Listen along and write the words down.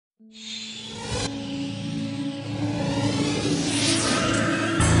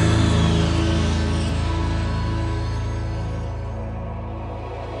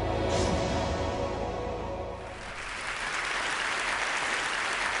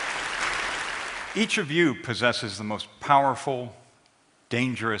Each of you possesses the most powerful,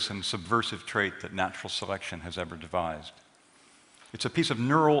 dangerous, and subversive trait that natural selection has ever devised. It's a piece of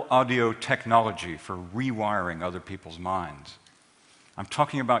neural audio technology for rewiring other people's minds. I'm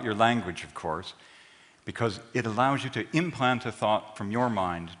talking about your language, of course, because it allows you to implant a thought from your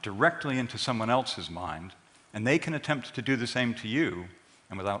mind directly into someone else's mind, and they can attempt to do the same to you,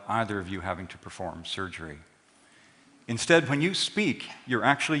 and without either of you having to perform surgery. Instead, when you speak, you're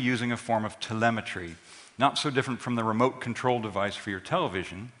actually using a form of telemetry, not so different from the remote control device for your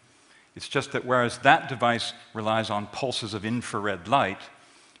television. It's just that whereas that device relies on pulses of infrared light,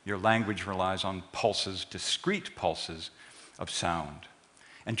 your language relies on pulses, discrete pulses, of sound.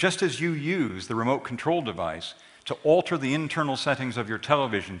 And just as you use the remote control device to alter the internal settings of your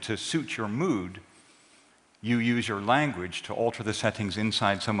television to suit your mood, you use your language to alter the settings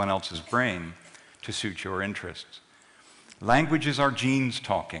inside someone else's brain to suit your interests. Language is our genes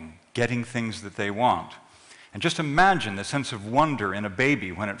talking, getting things that they want. And just imagine the sense of wonder in a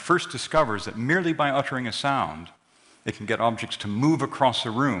baby when it first discovers that merely by uttering a sound, it can get objects to move across a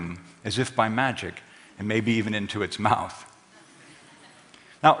room as if by magic, and maybe even into its mouth.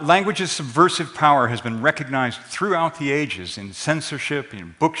 Now, language's subversive power has been recognized throughout the ages in censorship,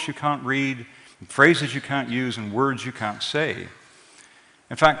 in books you can't read, in phrases you can't use, and words you can't say.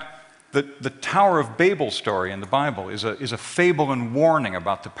 In fact, the Tower of Babel story in the Bible is a fable and warning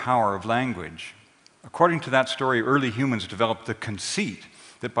about the power of language. According to that story, early humans developed the conceit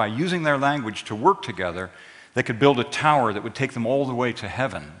that by using their language to work together, they could build a tower that would take them all the way to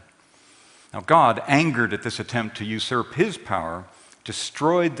heaven. Now, God, angered at this attempt to usurp his power,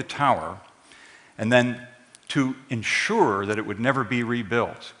 destroyed the tower, and then to ensure that it would never be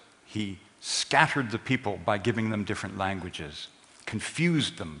rebuilt, he scattered the people by giving them different languages,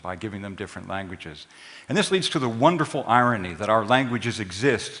 confused them by giving them different languages. And this leads to the wonderful irony that our languages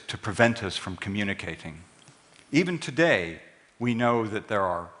exist to prevent us from communicating. Even today, we know that there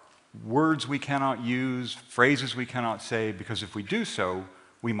are words we cannot use, phrases we cannot say, because if we do so,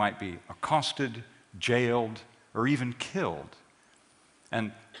 we might be accosted, jailed, or even killed.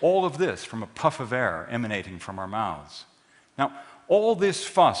 And all of this from a puff of air emanating from our mouths. Now, all this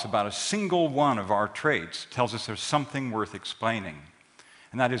fuss about a single one of our traits tells us there's something worth explaining.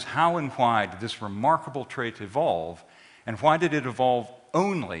 And that is, how and why did this remarkable trait evolve, and why did it evolve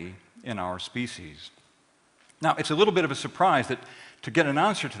only in our species? Now, it's a little bit of a surprise that to get an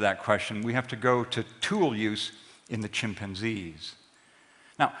answer to that question, we have to go to tool use in the chimpanzees.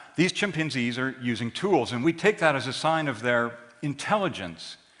 Now, these chimpanzees are using tools, and we take that as a sign of their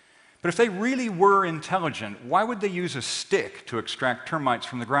intelligence. But if they really were intelligent, why would they use a stick to extract termites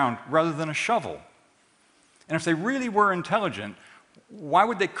from the ground rather than a shovel? And if they really were intelligent, why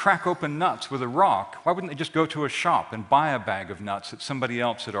would they crack open nuts with a rock? Why wouldn't they just go to a shop and buy a bag of nuts that somebody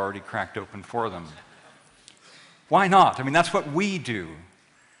else had already cracked open for them? Why not? I mean, that's what we do.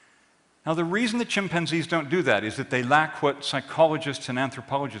 Now, the reason the chimpanzees don't do that is that they lack what psychologists and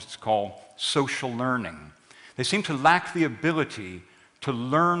anthropologists call social learning. They seem to lack the ability to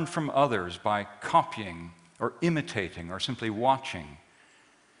learn from others by copying or imitating or simply watching.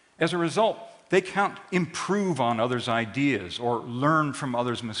 As a result, they can't improve on others' ideas or learn from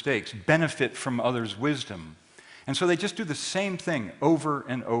others' mistakes, benefit from others' wisdom. And so they just do the same thing over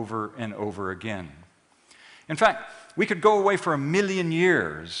and over and over again. In fact, we could go away for 1,000,000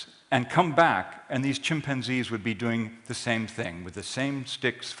 years and come back, and these chimpanzees would be doing the same thing, with the same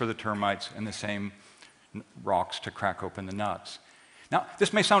sticks for the termites and the same rocks to crack open the nuts. Now,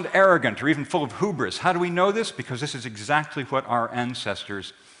 this may sound arrogant or even full of hubris. How do we know this? Because this is exactly what our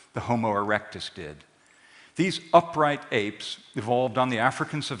ancestors, the Homo erectus, did. These upright apes evolved on the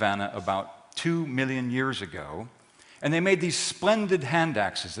African savanna about 2 million years ago, and they made these splendid hand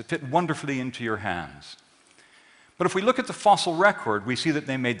axes that fit wonderfully into your hands. But if we look at the fossil record, we see that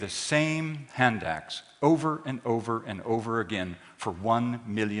they made the same hand axe over and over and over again for 1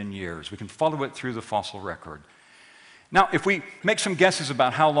 million years. We can follow it through the fossil record. Now, if we make some guesses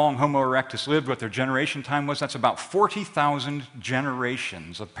about how long Homo erectus lived, what their generation time was, that's about 40,000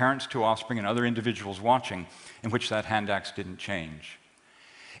 generations of parents to offspring and other individuals watching in which that hand axe didn't change.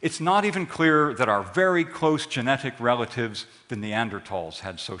 It's not even clear that our very close genetic relatives, the Neanderthals,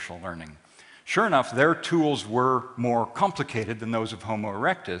 had social learning. Sure enough, their tools were more complicated than those of Homo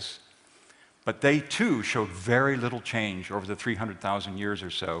erectus, but they too showed very little change over the 300,000 years or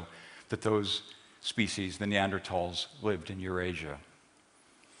so that those species, the Neanderthals, lived in Eurasia.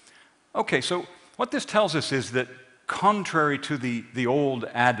 Okay, so what this tells us is that contrary to the old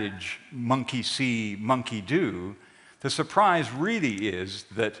adage, monkey see, monkey do, the surprise really is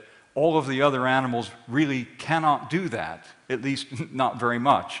that all of the other animals really cannot do that, at least not very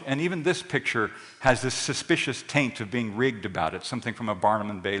much. And even this picture has this suspicious taint of being rigged about it, something from a Barnum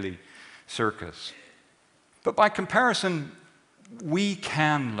and Bailey circus. But by comparison, we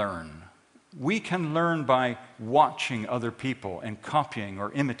can learn. We can learn by watching other people and copying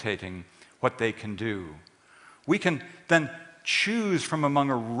or imitating what they can do. We can then choose from among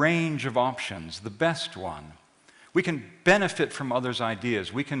a range of options the best one. We can benefit from others'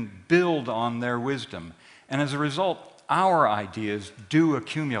 ideas. We can build on their wisdom. And as a result, our ideas do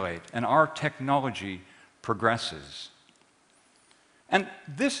accumulate and our technology progresses. And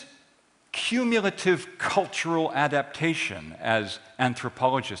this cumulative cultural adaptation, as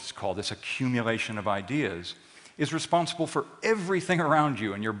anthropologists call this accumulation of ideas, is responsible for everything around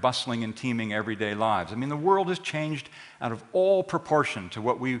you in your bustling and teeming everyday lives. I mean, the world has changed out of all proportion to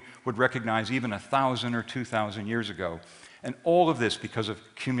what we would recognize even 1,000 or 2,000 years ago. And all of this because of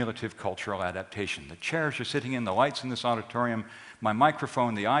cumulative cultural adaptation. The chairs you're sitting in, the lights in this auditorium, my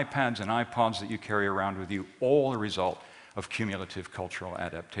microphone, the iPads and iPods that you carry around with you, all a result of cumulative cultural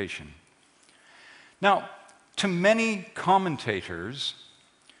adaptation. Now, to many commentators,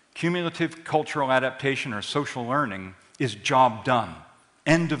 cumulative cultural adaptation or social learning is job done.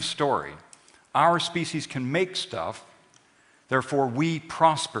 End of story. Our species can make stuff, therefore we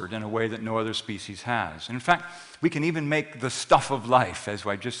prospered in a way that no other species has. And in fact, we can even make the stuff of life, as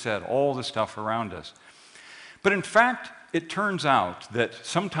I just said, all the stuff around us. But in fact, it turns out that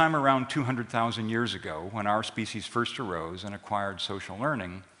sometime around 200,000 years ago, when our species first arose and acquired social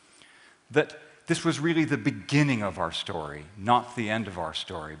learning, that this was really the beginning of our story, not the end of our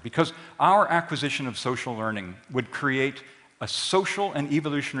story, because our acquisition of social learning would create a social and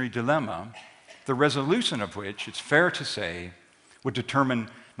evolutionary dilemma, the resolution of which, it's fair to say, would determine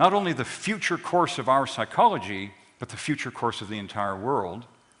not only the future course of our psychology, but the future course of the entire world.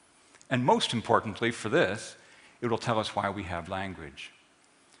 And most importantly for this, it will tell us why we have language.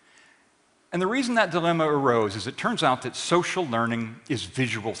 And the reason that dilemma arose is it turns out that social learning is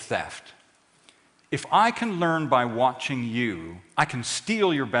visual theft. If I can learn by watching you, I can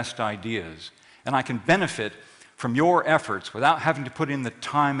steal your best ideas, and I can benefit from your efforts without having to put in the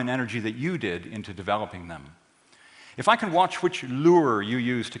time and energy that you did into developing them. If I can watch which lure you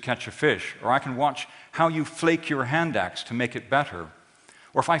use to catch a fish, or I can watch how you flake your hand axe to make it better,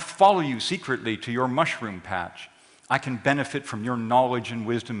 or if I follow you secretly to your mushroom patch, I can benefit from your knowledge and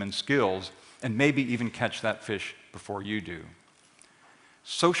wisdom and skills, and maybe even catch that fish before you do.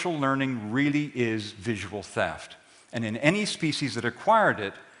 Social learning really is visual theft. And in any species that acquired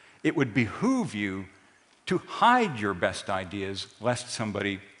it, it would behoove you to hide your best ideas lest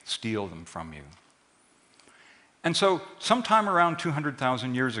somebody steal them from you. And so, sometime around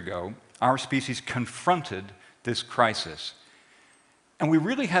 200,000 years ago, our species confronted this crisis. And we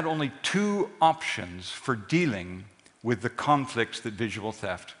really had only two options for dealing with the conflicts that visual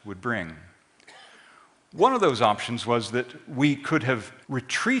theft would bring. One of those options was that we could have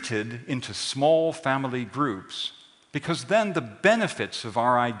retreated into small family groups, because then the benefits of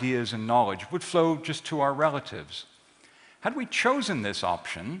our ideas and knowledge would flow just to our relatives. Had we chosen this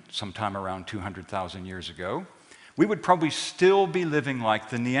option sometime around 200,000 years ago, we would probably still be living like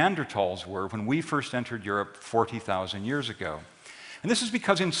the Neanderthals were when we first entered Europe 40,000 years ago. And this is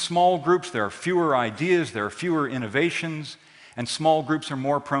because in small groups there are fewer ideas, there are fewer innovations, and small groups are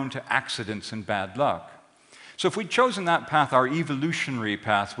more prone to accidents and bad luck. So if we'd chosen that path, our evolutionary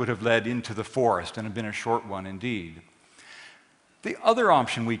path would have led into the forest and have been a short one indeed. The other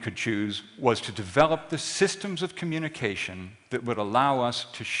option we could choose was to develop the systems of communication that would allow us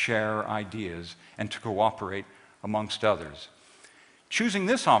to share ideas and to cooperate amongst others. Choosing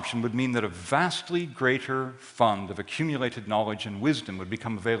this option would mean that a vastly greater fund of accumulated knowledge and wisdom would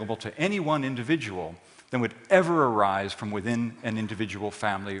become available to any one individual than would ever arise from within an individual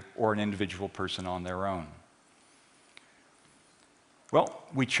family or an individual person on their own. Well,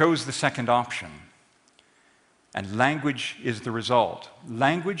 we chose the second option, and language is the result.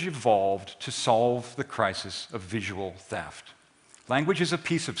 Language evolved to solve the crisis of visual theft. Language is a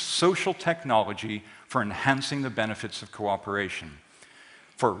piece of social technology for enhancing the benefits of cooperation,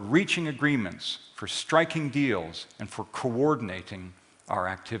 for reaching agreements, for striking deals, and for coordinating our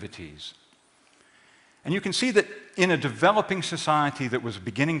activities. And you can see that in a developing society that was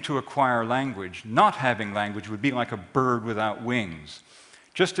beginning to acquire language, not having language would be like a bird without wings.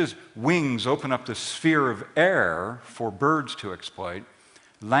 Just as wings open up the sphere of air for birds to exploit,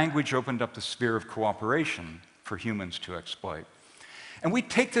 language opened up the sphere of cooperation for humans to exploit. And we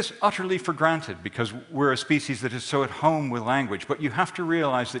take this utterly for granted because we're a species that is so at home with language. But you have to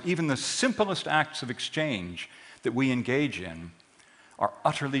realize that even the simplest acts of exchange that we engage in are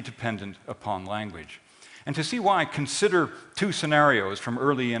utterly dependent upon language. And to see why, consider two scenarios from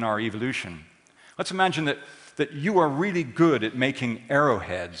early in our evolution. Let's imagine that you are really good at making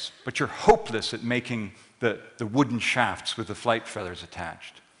arrowheads, but you're hopeless at making the wooden shafts with the flight feathers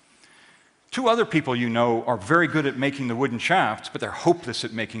attached. Two other people you know are very good at making the wooden shafts, but they're hopeless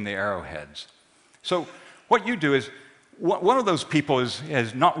at making the arrowheads. So what you do is, one of those people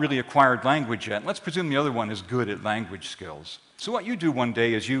has not really acquired language yet. Let's presume the other one is good at language skills. So what you do one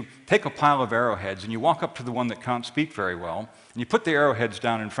day is you take a pile of arrowheads and you walk up to the one that can't speak very well, and you put the arrowheads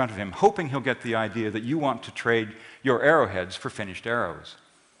down in front of him, hoping he'll get the idea that you want to trade your arrowheads for finished arrows.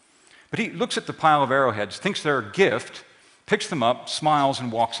 But he looks at the pile of arrowheads, thinks they're a gift, picks them up, smiles,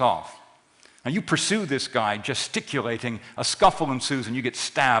 and walks off. Now you pursue this guy, gesticulating, a scuffle ensues, and you get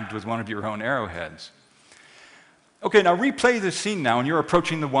stabbed with one of your own arrowheads. Okay, now replay this scene now, and you're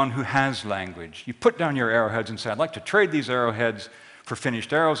approaching the one who has language. You put down your arrowheads and say, I'd like to trade these arrowheads for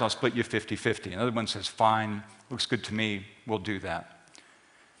finished arrows. I'll split you 50-50. Another one says, fine, looks good to me, we'll do that.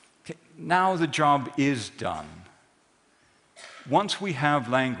 Okay, now the job is done. Once we have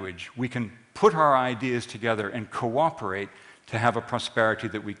language, we can put our ideas together and cooperate to have a prosperity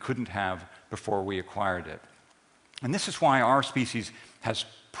that we couldn't have before we acquired it. And this is why our species has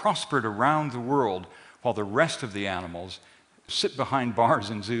prospered around the world while the rest of the animals sit behind bars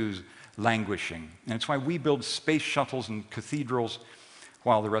in zoos languishing. And it's why we build space shuttles and cathedrals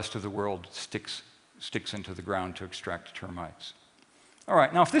while the rest of the world sticks into the ground to extract termites. All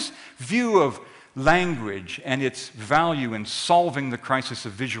right, now if this view of language and its value in solving the crisis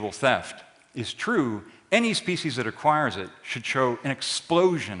of visual theft is true, any species that acquires it should show an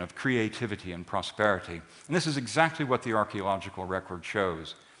explosion of creativity and prosperity. And this is exactly what the archaeological record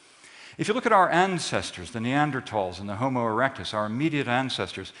shows. If you look at our ancestors, the Neanderthals and the Homo erectus, our immediate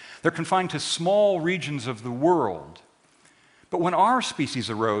ancestors, they're confined to small regions of the world. But when our species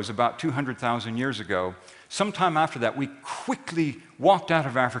arose about 200,000 years ago, sometime after that, we quickly walked out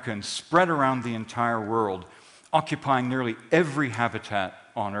of Africa and spread around the entire world, occupying nearly every habitat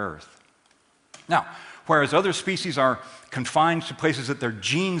on Earth. Now, whereas other species are confined to places that their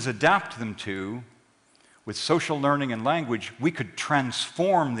genes adapt them to, with social learning and language, we could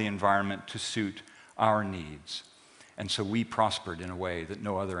transform the environment to suit our needs. And so we prospered in a way that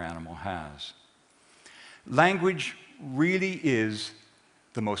no other animal has. Language really is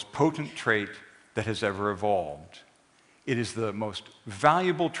the most potent trait that has ever evolved. It is the most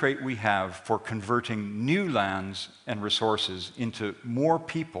valuable trait we have for converting new lands and resources into more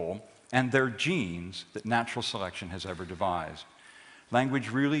people and their genes that natural selection has ever devised. Language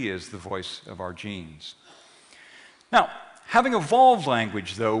really is the voice of our genes. Now, having evolved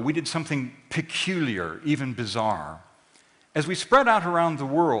language, though, we did something peculiar, even bizarre. As we spread out around the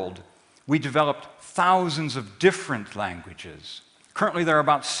world, we developed thousands of different languages. Currently, there are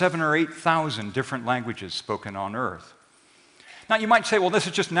about 7,000 or 8,000 different languages spoken on Earth. Now, you might say, well, this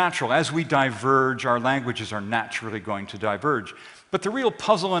is just natural. As we diverge, our languages are naturally going to diverge. But the real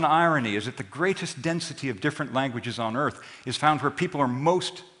puzzle and irony is that the greatest density of different languages on Earth is found where people are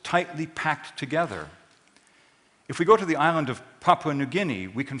most tightly packed together. If we go to the island of Papua New Guinea,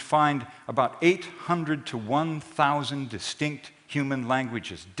 we can find about 800 to 1,000 distinct human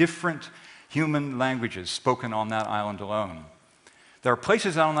languages, different human languages spoken on that island alone. There are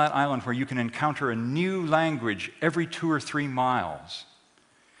places on that island where you can encounter a new language every 2 or 3 miles.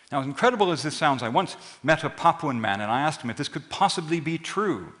 Now, as incredible as this sounds, I once met a Papuan man, and I asked him if this could possibly be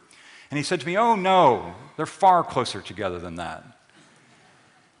true. And he said to me, oh, no, they're far closer together than that.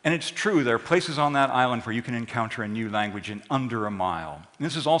 And it's true, there are places on that island where you can encounter a new language in under a mile. And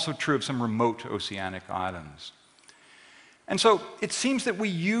this is also true of some remote oceanic islands. And so it seems that we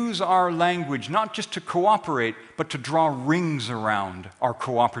use our language not just to cooperate, but to draw rings around our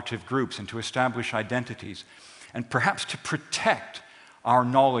cooperative groups and to establish identities, and perhaps to protect our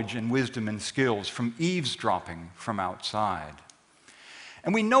knowledge and wisdom and skills from eavesdropping from outside.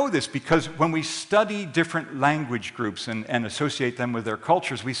 And we know this because when we study different language groups and associate them with their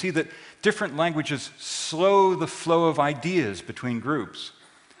cultures, we see that different languages slow the flow of ideas between groups.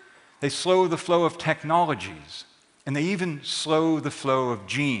 They slow the flow of technologies, and they even slow the flow of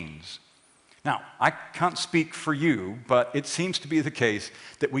genes. Now, I can't speak for you, but it seems to be the case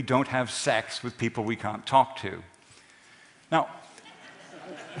that we don't have sex with people we can't talk to. Now,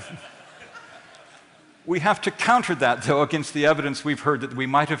 we have to counter that, though, against the evidence we've heard that we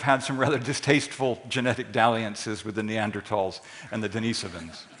might have had some rather distasteful genetic dalliances with the Neanderthals and the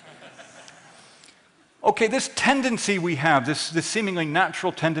Denisovans. Okay, this tendency we have, this seemingly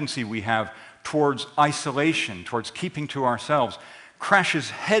natural tendency we have towards isolation, towards keeping to ourselves,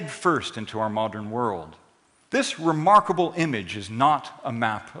 crashes headfirst into our modern world. This remarkable image is not a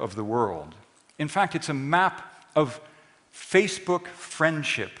map of the world. In fact, it's a map of Facebook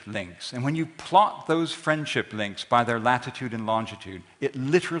friendship links. And when you plot those friendship links by their latitude and longitude, it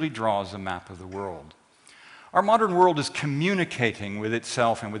literally draws a map of the world. Our modern world is communicating with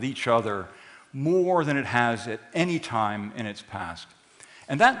itself and with each other more than it has at any time in its past.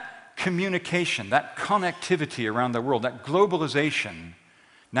 And that communication, that connectivity around the world, that globalization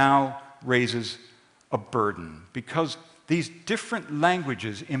now raises a burden, because these different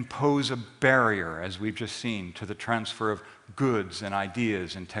languages impose a barrier, as we've just seen, to the transfer of goods and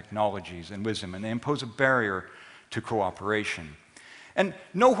ideas and technologies and wisdom, and they impose a barrier to cooperation. And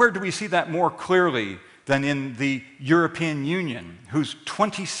nowhere do we see that more clearly than in the European Union, whose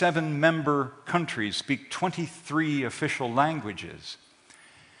 27 member countries speak 23 official languages.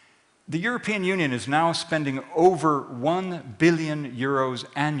 The European Union is now spending over 1 billion euros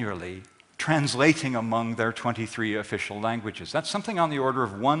annually translating among their 23 official languages. That's something on the order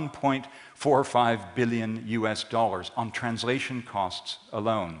of 1.45 billion US dollars on translation costs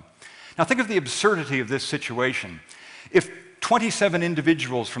alone. Now think of the absurdity of this situation. If 27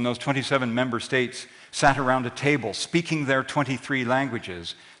 individuals from those 27 member states sat around a table speaking their 23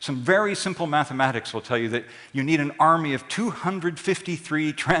 languages, some very simple mathematics will tell you that you need an army of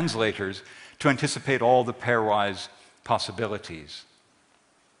 253 translators to anticipate all the pairwise possibilities.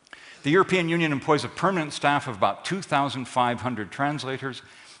 The European Union employs a permanent staff of about 2,500 translators,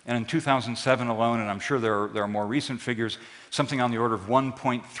 and in 2007 alone, and I'm sure there are more recent figures, something on the order of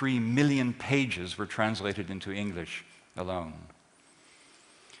 1.3 million pages were translated into English alone.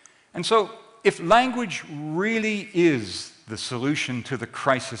 And so, if language really is the solution to the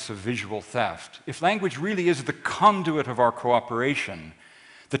crisis of visual theft, if language really is the conduit of our cooperation,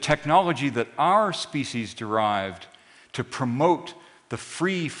 the technology that our species derived to promote the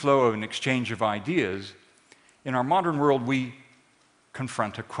free flow of an exchange of ideas, in our modern world we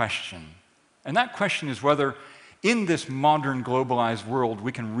confront a question. And that question is whether, in this modern globalized world,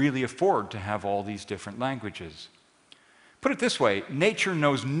 we can really afford to have all these different languages. Put it this way, nature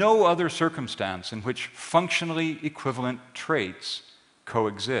knows no other circumstance in which functionally equivalent traits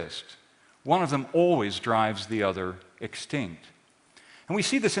coexist. One of them always drives the other extinct. And we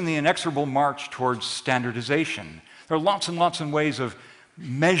see this in the inexorable march towards standardization. There are lots and lots of ways of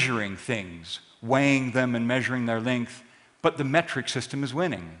measuring things, weighing them and measuring their length, but the metric system is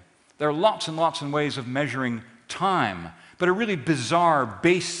winning. There are lots and lots of ways of measuring time, but a really bizarre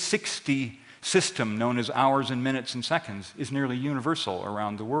base 60 system known as hours and minutes and seconds is nearly universal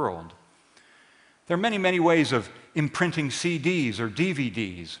around the world. There are many, many ways of imprinting CDs or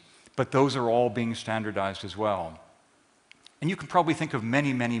DVDs, but those are all being standardized as well. And you can probably think of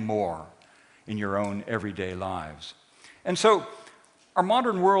many, many more in your own everyday lives. And so our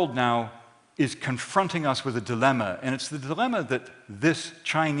modern world now is confronting us with a dilemma, and it's the dilemma that this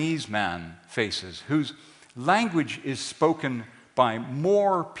Chinese man faces, whose language is spoken by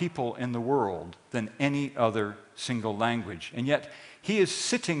more people in the world than any other single language. And yet he is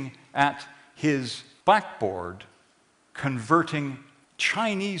sitting at his blackboard converting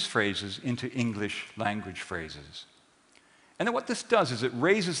Chinese phrases into English language phrases. And then what this does is it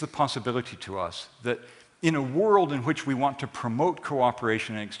raises the possibility to us that in a world in which we want to promote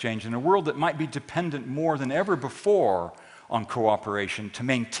cooperation and exchange, in a world that might be dependent more than ever before on cooperation to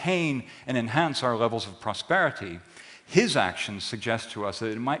maintain and enhance our levels of prosperity, his actions suggest to us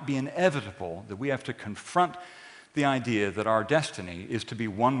that it might be inevitable that we have to confront the idea that our destiny is to be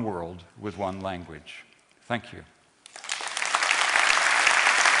one world with one language. Thank you.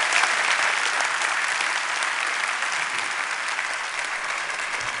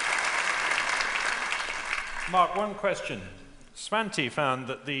 Mark, one question. Svante found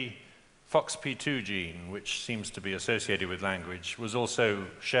that the FOXP2 gene, which seems to be associated with language, was also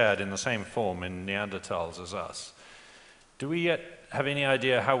shared in the same form in Neanderthals as us. Do we yet have any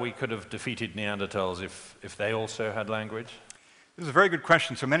idea how we could have defeated Neanderthals if they also had language? This is a very good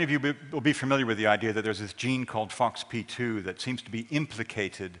question. So many of you will be familiar with the idea that there's this gene called FOXP2 that seems to be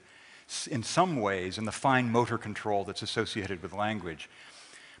implicated in some ways in the fine motor control that's associated with language.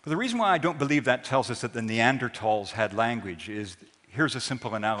 But the reason why I don't believe that tells us that the Neanderthals had language is, here's a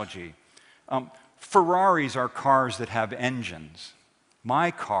simple analogy. Ferraris are cars that have engines.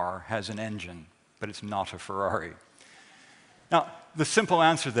 My car has an engine, but it's not a Ferrari. Now, the simple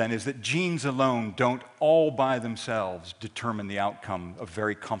answer then is that genes alone don't all by themselves determine the outcome of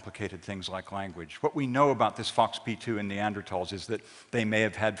very complicated things like language. What we know about this FOXP2 in Neanderthals is that they may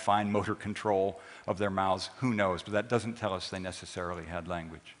have had fine motor control of their mouths, who knows, but that doesn't tell us they necessarily had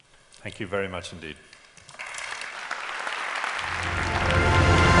language. Thank you very much indeed.